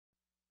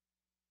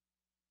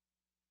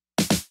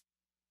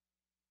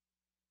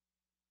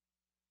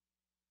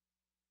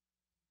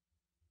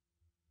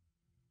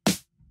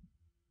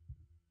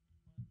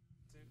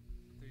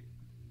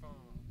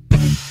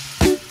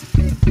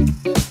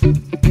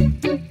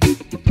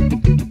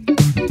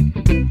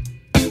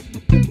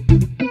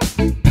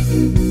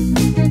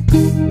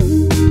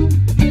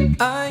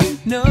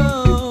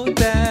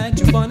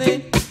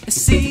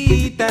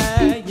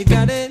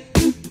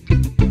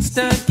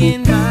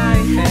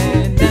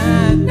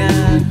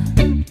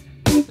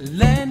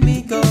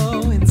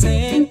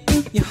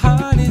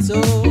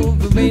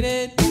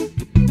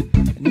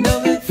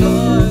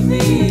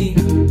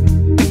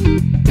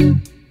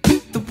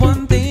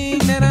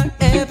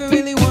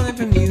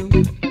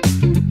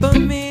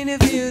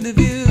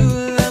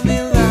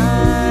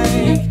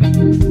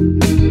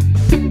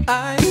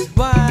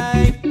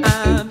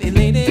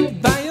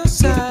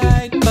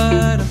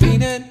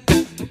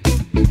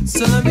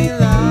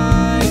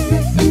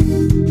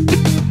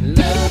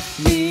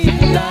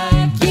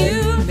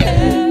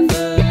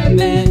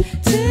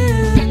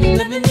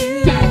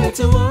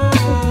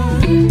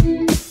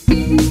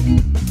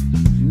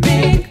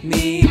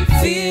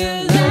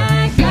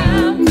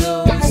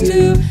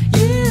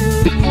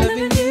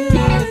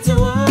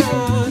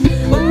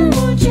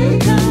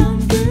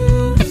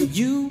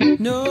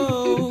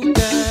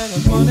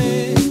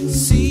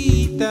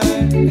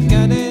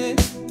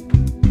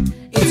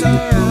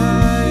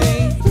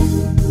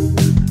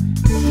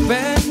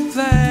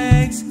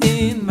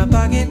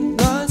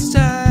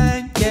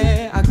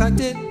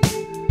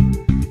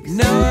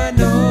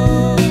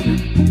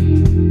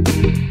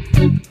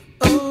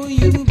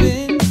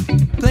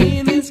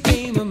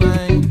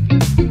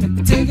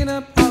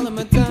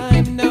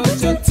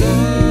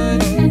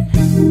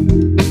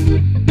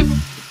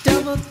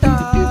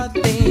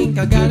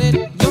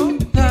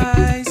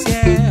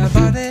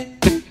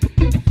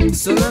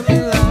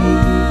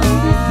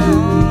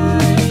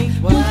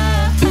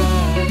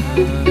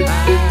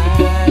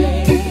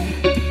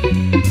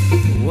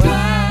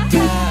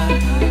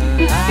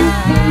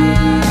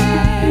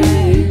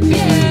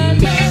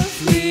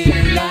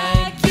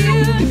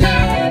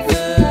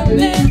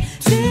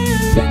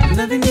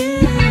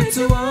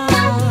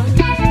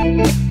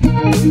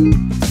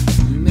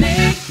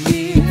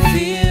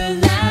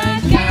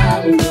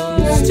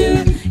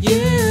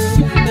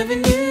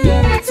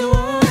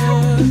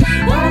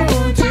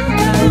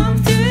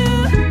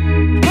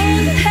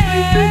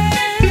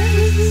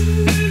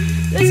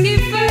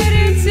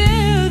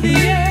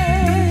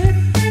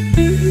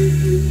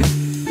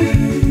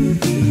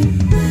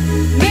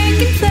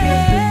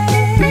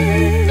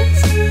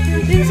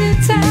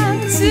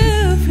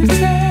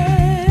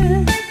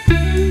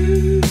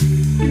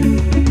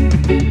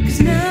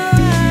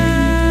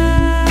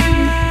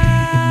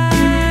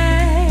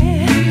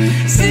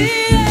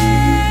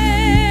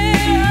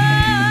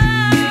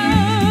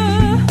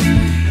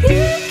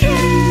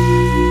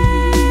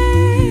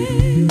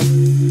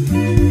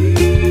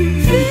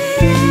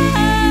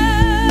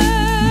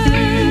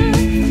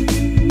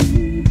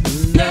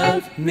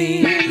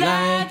me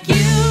like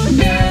you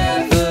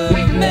never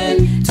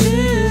meant to.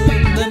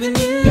 Loving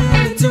you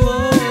to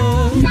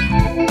all.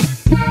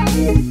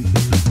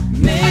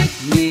 Make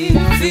me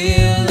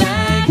feel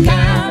like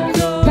I'm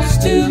close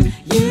to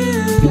you.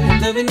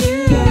 Loving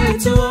you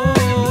to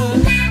all.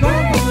 Why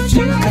won't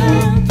you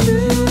come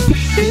through?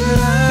 Feel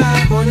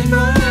like wanting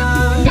more.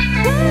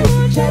 Why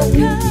won't you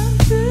come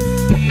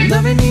through?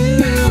 Loving you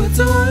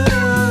to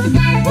all.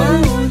 Why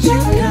won't you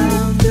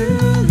come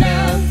through?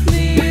 Love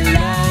me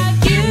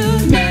like you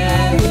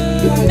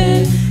never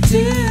meant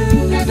to.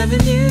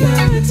 Loving you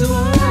to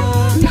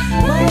all.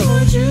 Why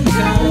won't you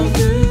come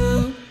through?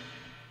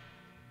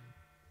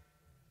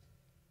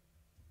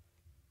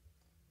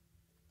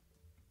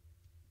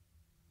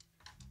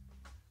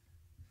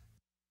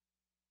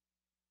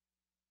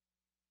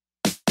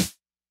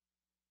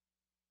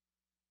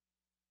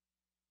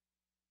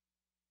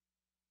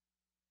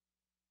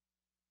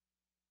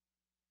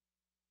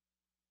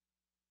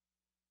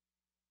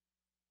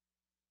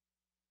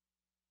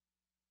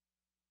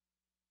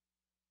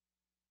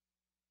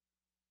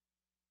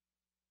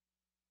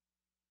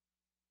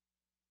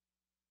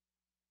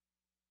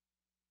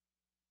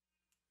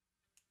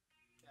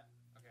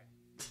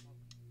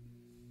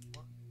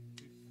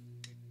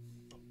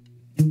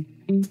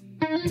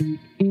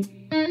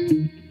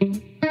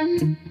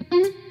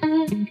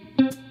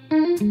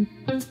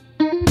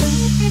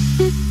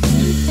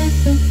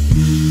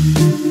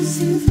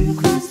 See from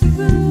across the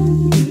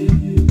room,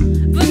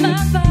 but my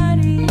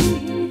body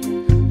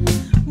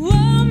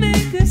won't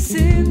make a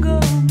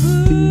single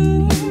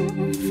move.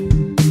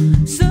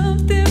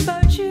 Something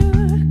about you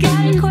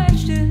got a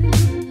question,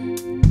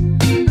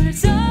 but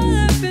it's all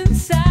up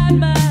inside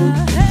my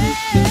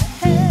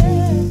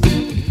head.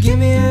 Give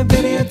me a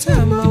bit of your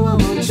time, oh, I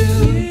want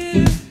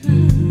you.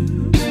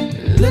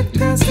 Look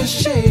past the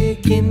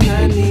shaking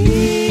I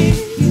need.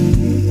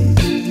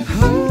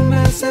 Hold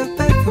myself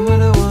back from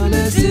what I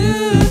wanna do.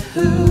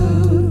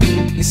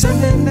 You're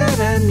something that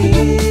I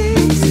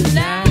need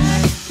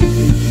tonight.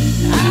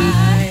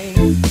 I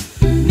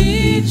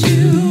need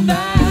you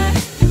by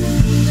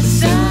the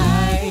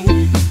side.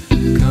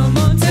 Come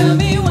on, tell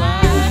me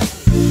why.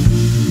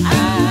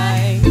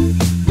 I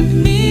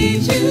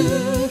need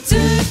you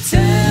to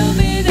tell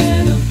me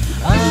that I'm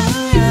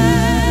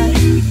alright.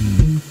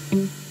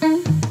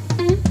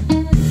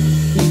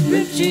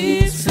 Ripped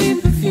jeans, sweet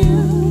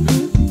perfume,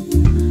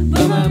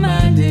 but my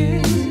mind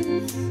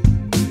is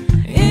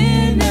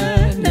in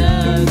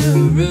another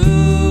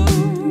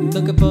room.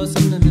 Looking for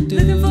something to do.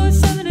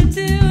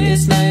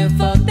 It's not your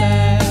fault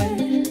that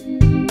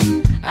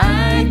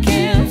I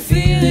can't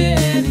feel it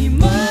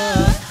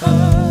anymore.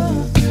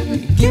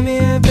 Give me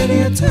a bit of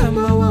your time,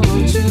 oh, I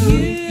want you.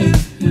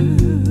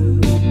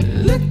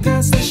 Look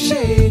past the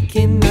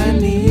shaking I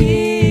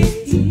need.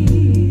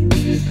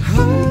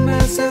 Hold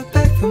myself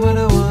back from what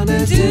I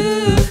wanna do.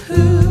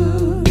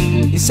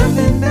 You're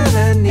something that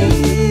I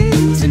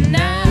need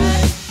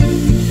tonight.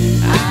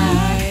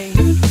 I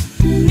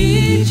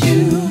need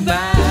you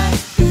by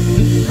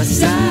my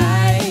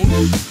side.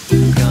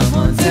 Come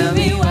on, tell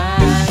me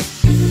why.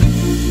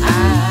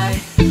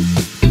 I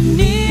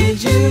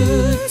need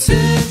you to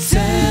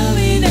tell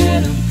me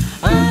that I'm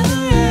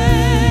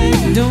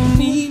alright. Don't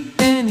need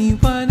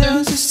anyone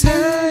else's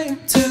time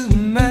to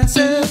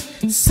myself.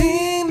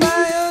 Sing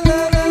my own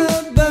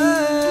lullaby.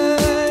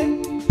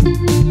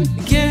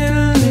 Get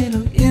a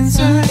little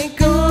insight,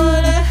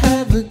 gonna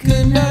have a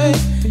good night.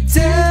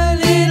 Tell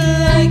it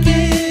like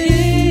it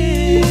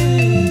is.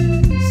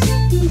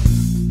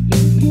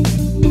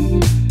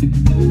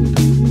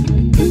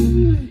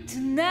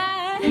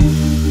 Tonight,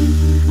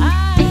 I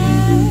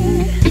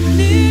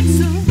need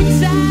some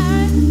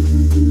time.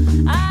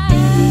 I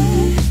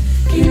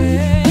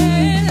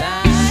can't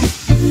lie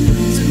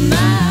to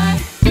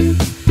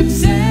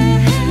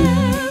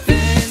myself.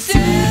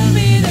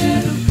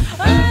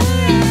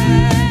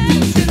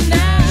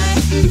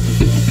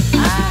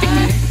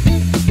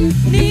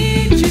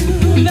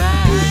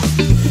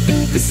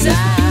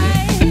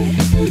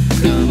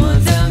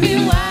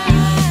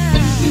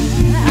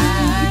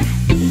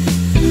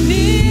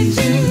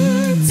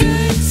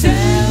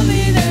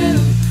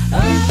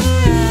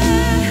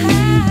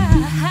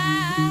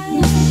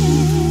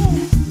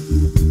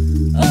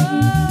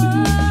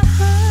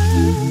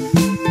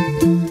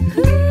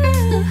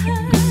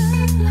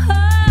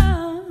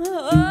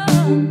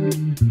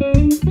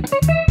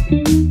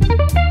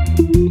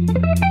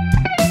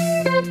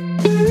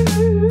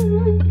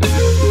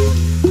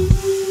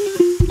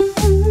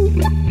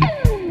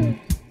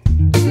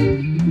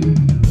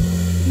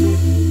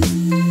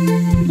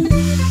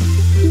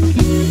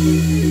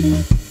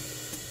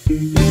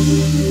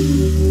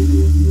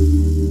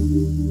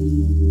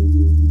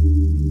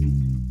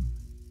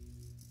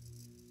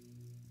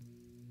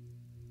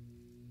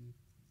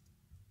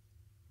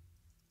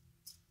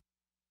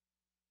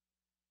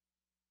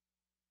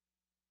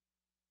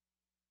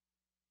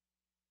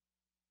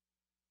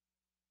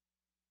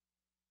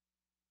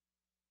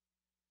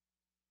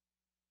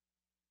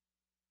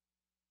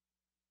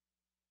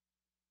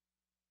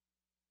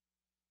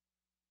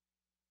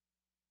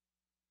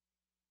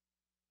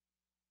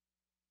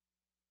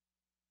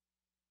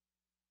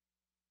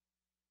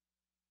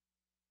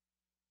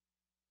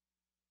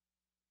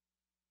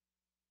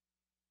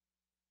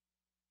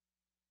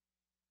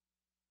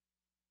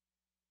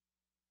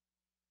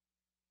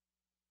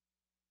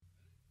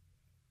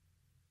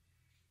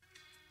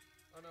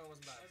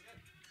 wasn't bad.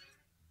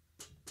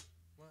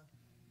 1,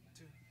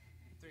 2,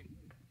 3.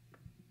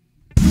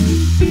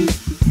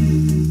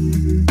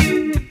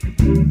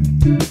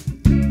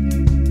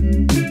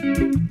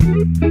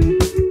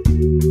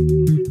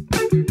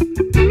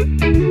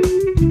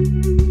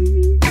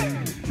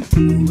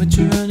 What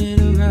you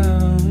running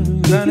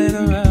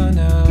around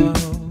now?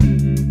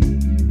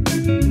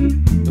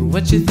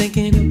 What you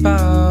thinking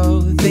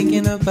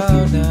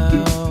about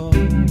now?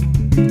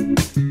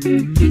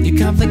 You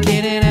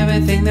complicated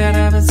everything that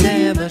I've been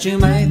saying, but you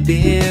might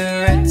be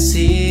right to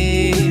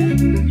see.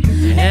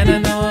 And I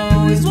know I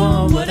always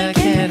want what I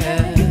can't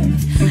have,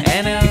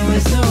 and I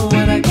always know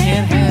what I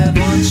can't have.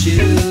 Want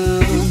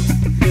you,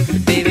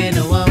 baby,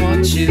 no, I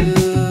want you.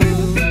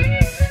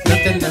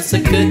 Nothing else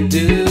I could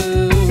do.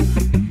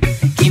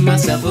 Keep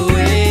myself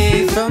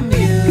away from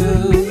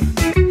you.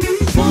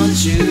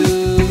 Want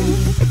you,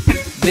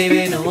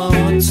 baby, no, I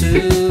want to.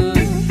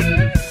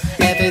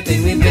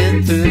 Everything we've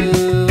been through.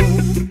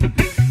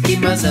 Keep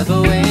myself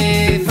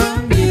away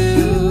from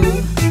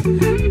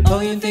you. Oh,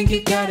 you think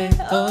you got it.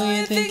 Oh,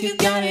 you think you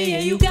got it. Yeah,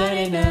 you got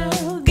it now.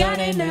 Got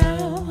it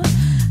now.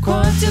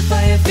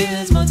 Quantify your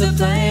feelings,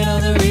 multiplying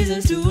all the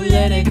reasons to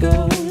let it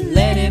go.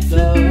 Let it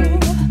flow.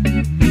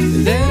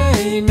 There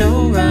ain't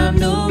no rhyme,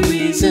 no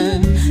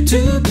reason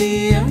to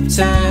be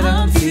uptight.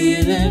 I'm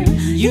feeling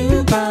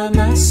you by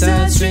my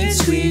side, straight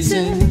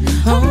squeezing,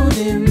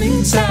 holding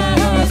me tight,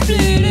 heart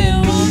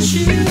bleeding. Want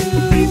you,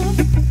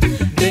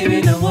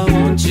 baby, no, I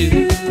want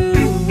you.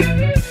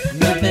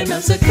 Nothing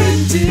else I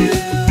could do.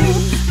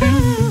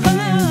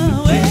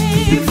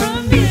 Away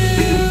from you.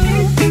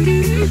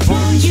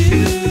 Want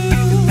you,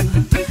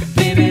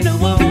 baby, no, I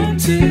want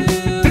to.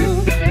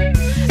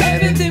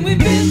 Everything we've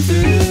been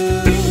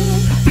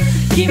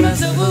through. Keep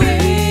myself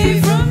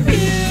away from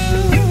you.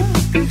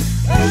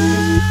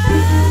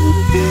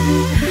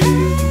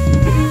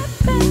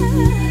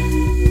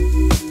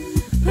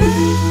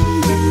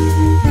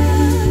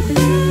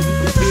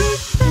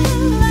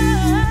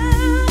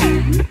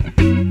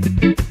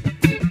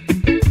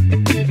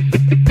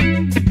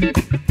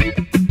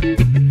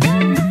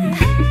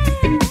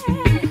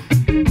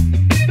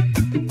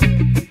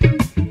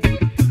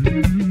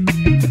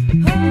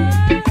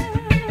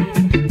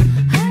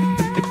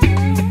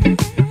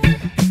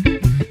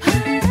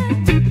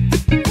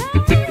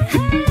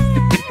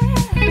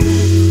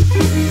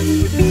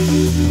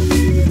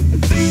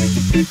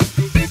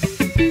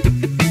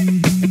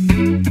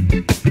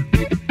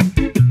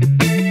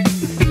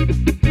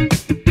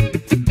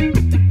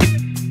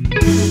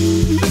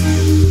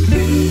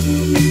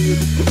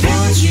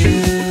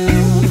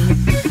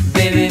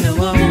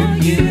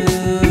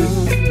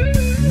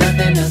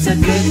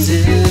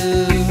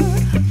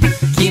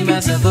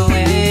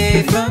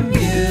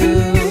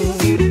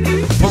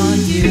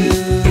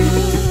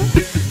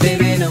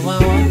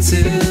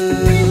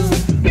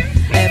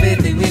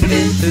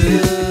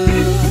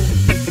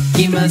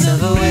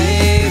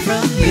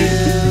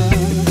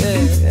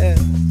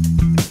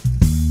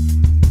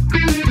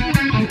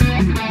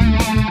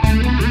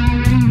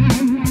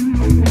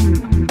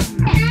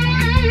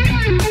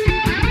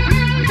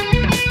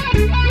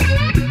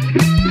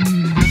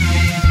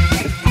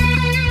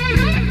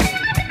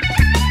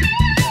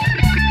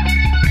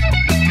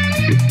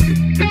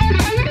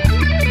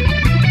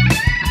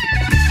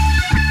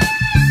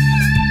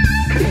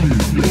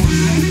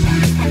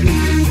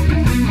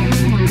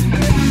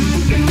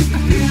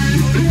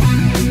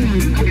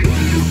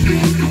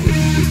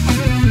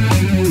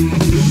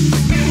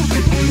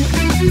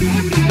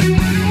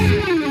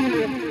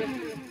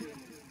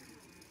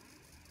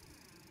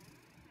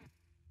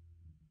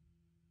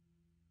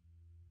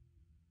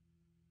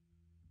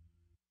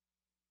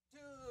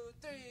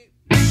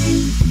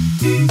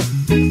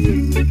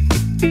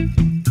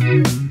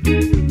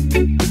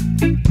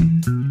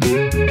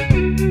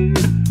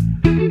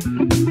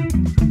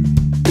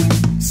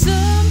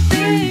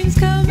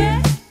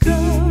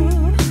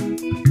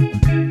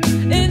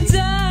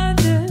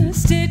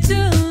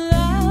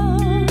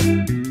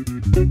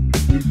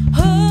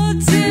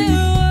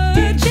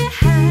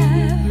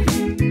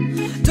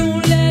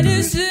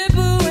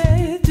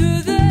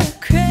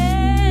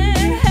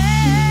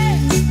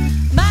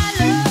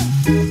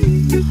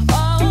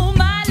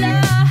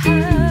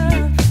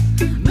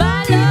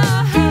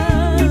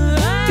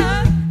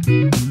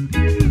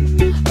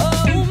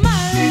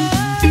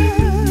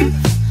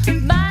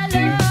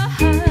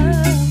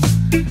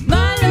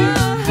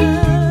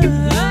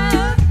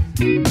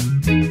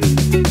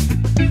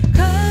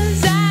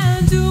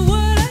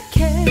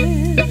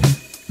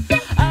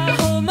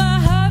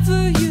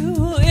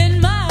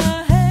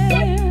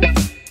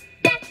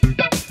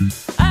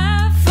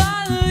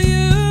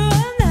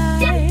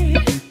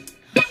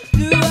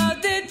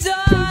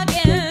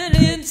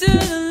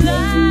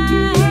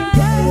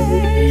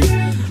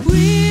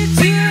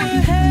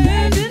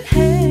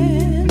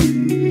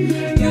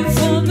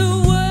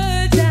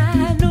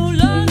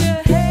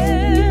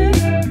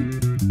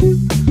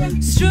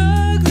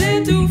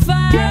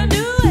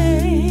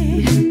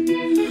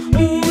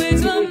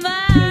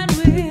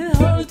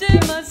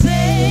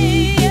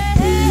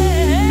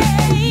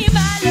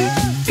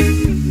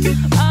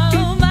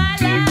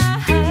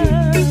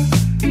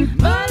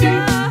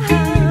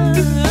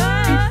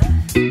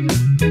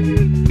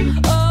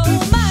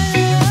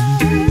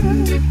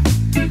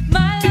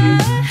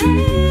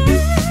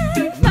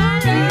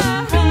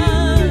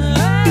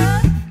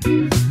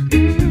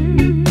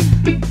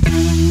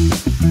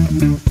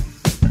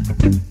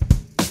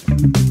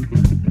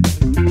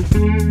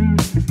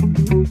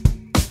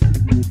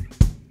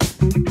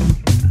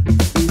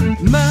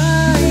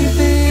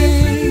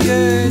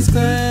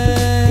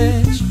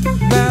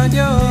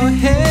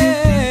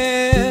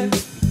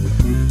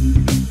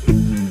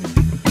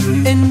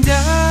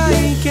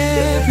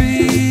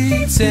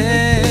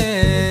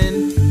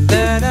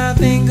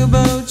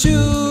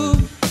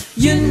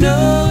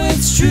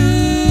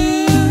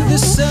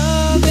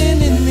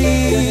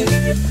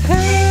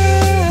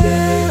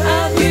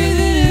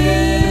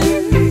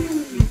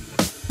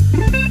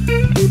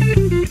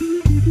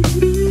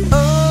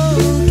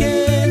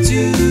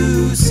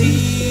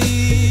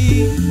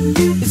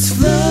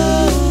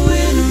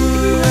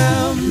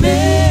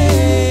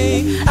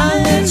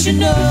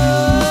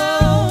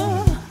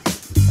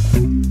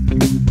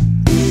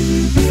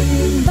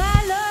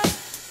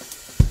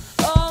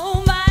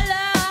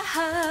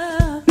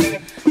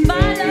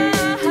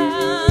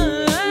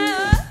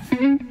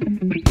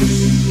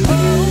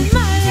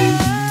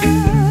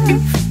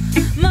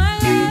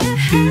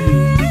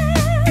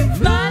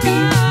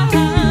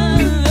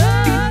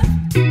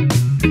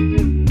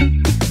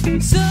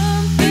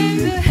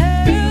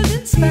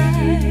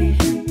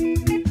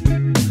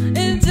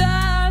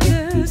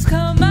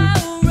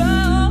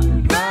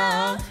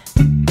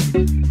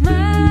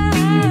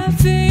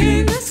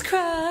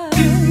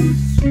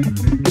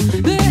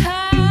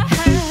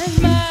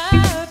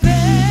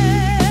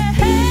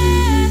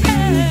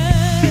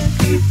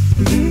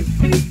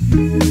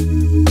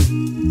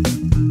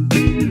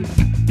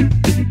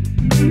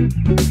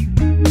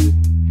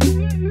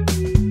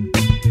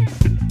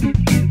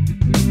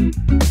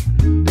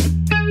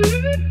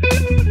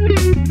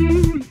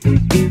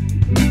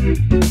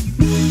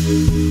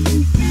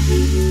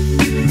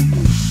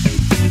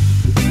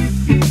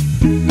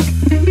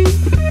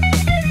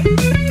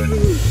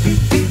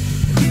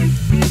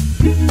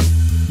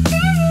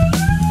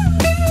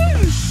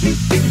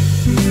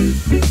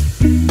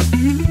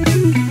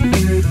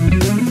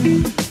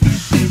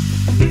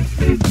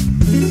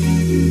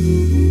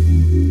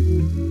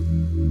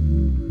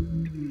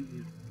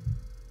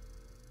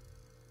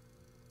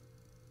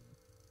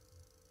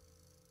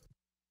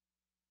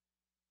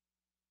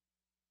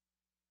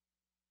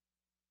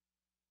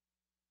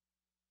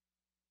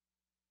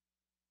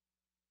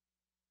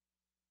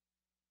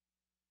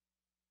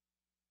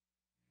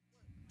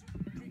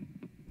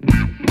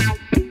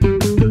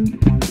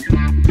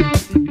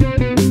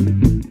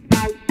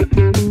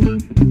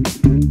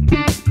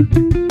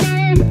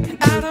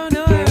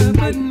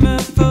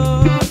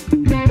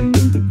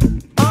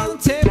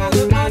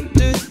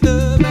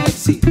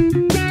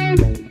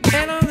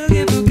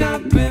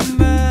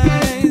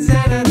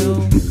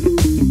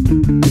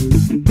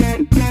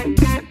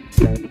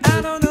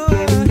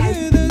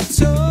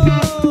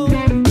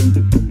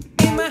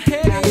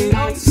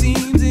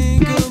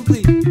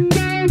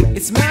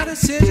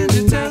 decision.